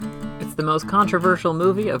It's the most controversial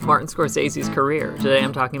movie of Martin Scorsese's career. Today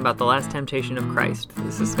I'm talking about The Last Temptation of Christ.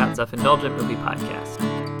 This is Scott's Self-Indulgent Movie Podcast.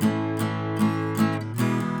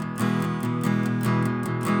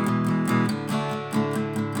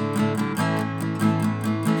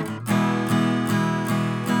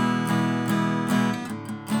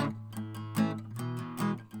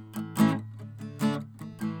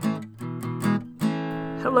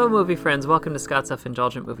 Hello, movie friends. Welcome to Scott's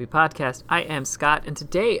Self-Indulgent Movie Podcast. I am Scott, and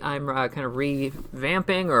today I'm kind of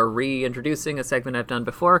revamping or reintroducing a segment I've done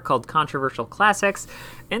before called Controversial Classics,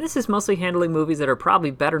 and this is mostly handling movies that are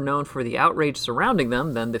probably better known for the outrage surrounding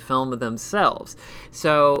them than the film themselves.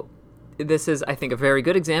 So this is, I think, a very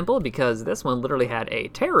good example because this one literally had a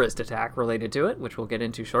terrorist attack related to it, which we'll get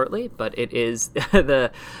into shortly, but it is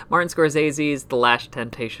the Martin Scorsese's The Last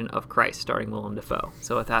Temptation of Christ, starring Willem Dafoe.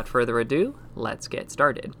 So without further ado, let's get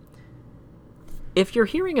started. If you're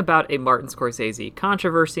hearing about a Martin Scorsese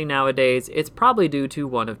controversy nowadays, it's probably due to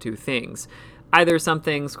one of two things. Either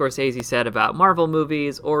something Scorsese said about Marvel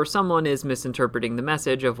movies, or someone is misinterpreting the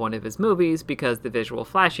message of one of his movies because the visual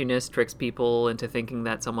flashiness tricks people into thinking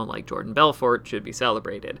that someone like Jordan Belfort should be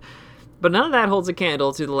celebrated. But none of that holds a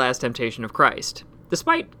candle to The Last Temptation of Christ.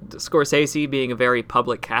 Despite Scorsese being a very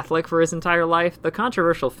public Catholic for his entire life, the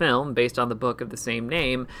controversial film, based on the book of the same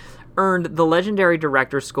name, earned the legendary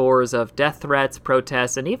director scores of death threats,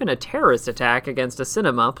 protests, and even a terrorist attack against a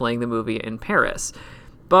cinema playing the movie in Paris.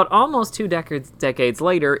 But almost two decades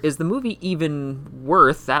later, is the movie even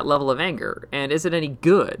worth that level of anger? And is it any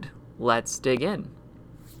good? Let's dig in.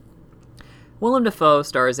 Willem Dafoe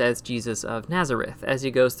stars as Jesus of Nazareth as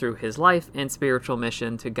he goes through his life and spiritual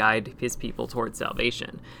mission to guide his people towards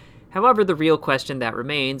salvation. However, the real question that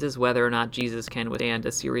remains is whether or not Jesus can withstand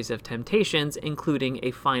a series of temptations, including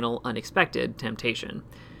a final unexpected temptation.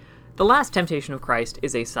 The Last Temptation of Christ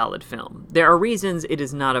is a solid film. There are reasons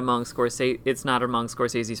it's not among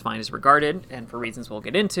Scorsese's finest regarded, and for reasons we'll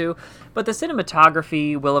get into, but the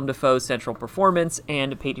cinematography, Willem Dafoe's central performance,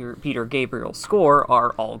 and Peter Gabriel's score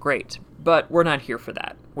are all great. But we're not here for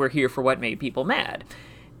that. We're here for what made people mad.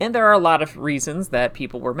 And there are a lot of reasons that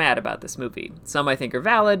people were mad about this movie. Some I think are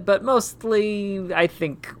valid, but mostly I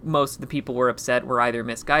think most of the people were upset were either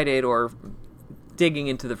misguided or digging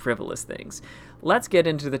into the frivolous things. Let's get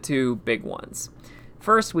into the two big ones.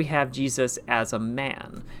 First, we have Jesus as a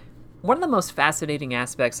man. One of the most fascinating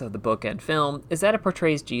aspects of the book and film is that it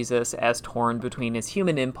portrays Jesus as torn between his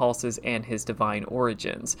human impulses and his divine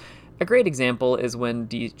origins. A great example is when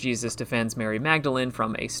Jesus defends Mary Magdalene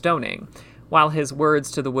from a stoning. While his words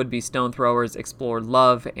to the would-be stone throwers explore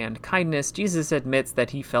love and kindness, Jesus admits that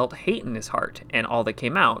he felt hate in his heart, and all that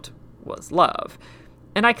came out was love.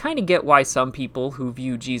 And I kind of get why some people who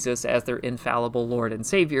view Jesus as their infallible Lord and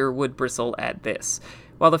Savior would bristle at this.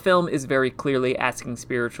 While the film is very clearly asking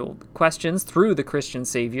spiritual questions through the Christian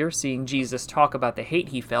Savior, seeing Jesus talk about the hate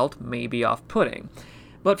he felt may be off-putting.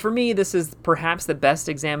 But for me, this is perhaps the best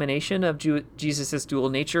examination of Jesus' dual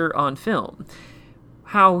nature on film.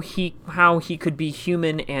 How he could be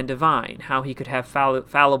human and divine, how he could have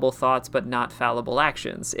fallible thoughts but not fallible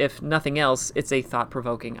actions. If nothing else, it's a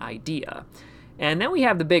thought-provoking idea. And then we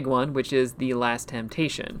have the big one, which is The Last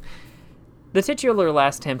Temptation. The titular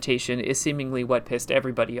Last Temptation is seemingly what pissed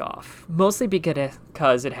everybody off, mostly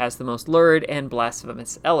because it has the most lurid and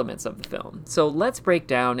blasphemous elements of the film. So let's break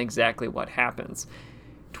down exactly what happens.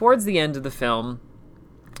 Towards the end of the film's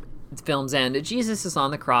end, Jesus is on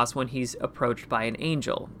the cross when he's approached by an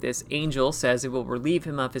angel. This angel says it will relieve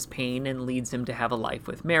him of his pain and leads him to have a life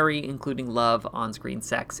with Mary, including love, on-screen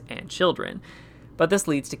sex, and children. But this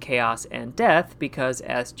leads to chaos and death because,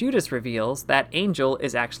 as Judas reveals, that angel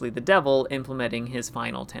is actually the devil implementing his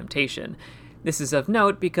final temptation. This is of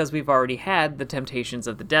note because we've already had the temptations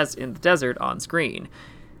of in the desert on screen.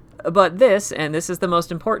 But this, and this is the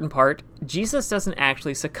most important part, Jesus doesn't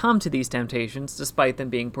actually succumb to these temptations despite them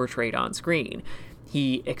being portrayed on screen.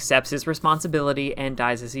 He accepts his responsibility and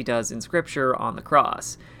dies as he does in Scripture on the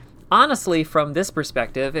cross. Honestly, from this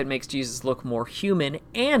perspective, it makes Jesus look more human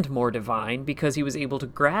and more divine because he was able to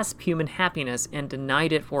grasp human happiness and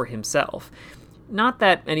denied it for himself. Not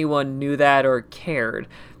that anyone knew that or cared.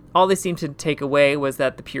 All they seemed to take away was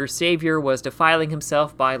that the pure Savior was defiling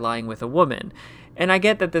himself by lying with a woman. And I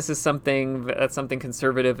get that this is something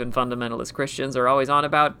conservative and fundamentalist Christians are always on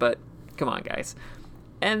about, but come on, guys.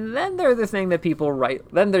 And then there's the thing that people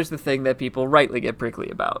rightly get prickly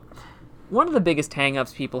about. One of the biggest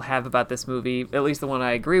hang-ups people have about this movie, at least the one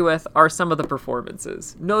I agree with, are some of the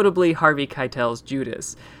performances, notably Harvey Keitel's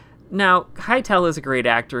Judas. Now, Keitel is a great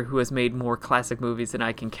actor who has made more classic movies than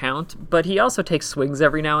I can count, but he also takes swings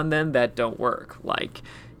every now and then that don't work, like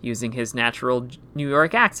using his natural New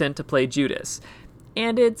York accent to play Judas.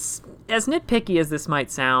 And it's, as nitpicky as this might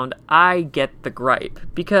sound, I get the gripe,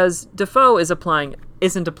 because Dafoe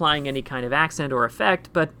isn't applying any kind of accent or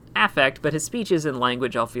affect, but his speeches and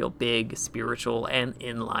language all feel big, spiritual, and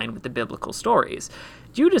in line with the biblical stories.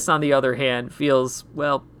 Judas, on the other hand, feels,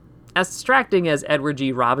 well, as distracting as Edward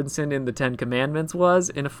G. Robinson in The Ten Commandments was,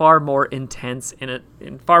 in a far more intense and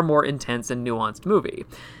nuanced movie.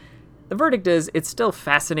 The verdict is, it's still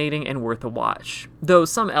fascinating and worth a watch. Though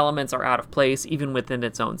some elements are out of place, even within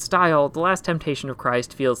its own style, The Last Temptation of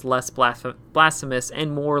Christ feels less blasphemous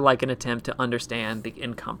and more like an attempt to understand the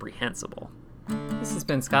incomprehensible. This has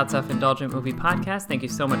been Scott's Self-Indulgent Movie Podcast. Thank you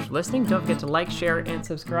so much for listening. Don't forget to like, share, and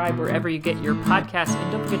subscribe wherever you get your podcasts.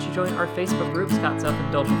 And don't forget to join our Facebook group, Scott's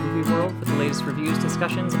Self-Indulgent Movie World, for the latest reviews,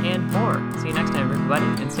 discussions, and more. See you next time, everybody,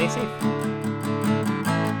 and stay safe.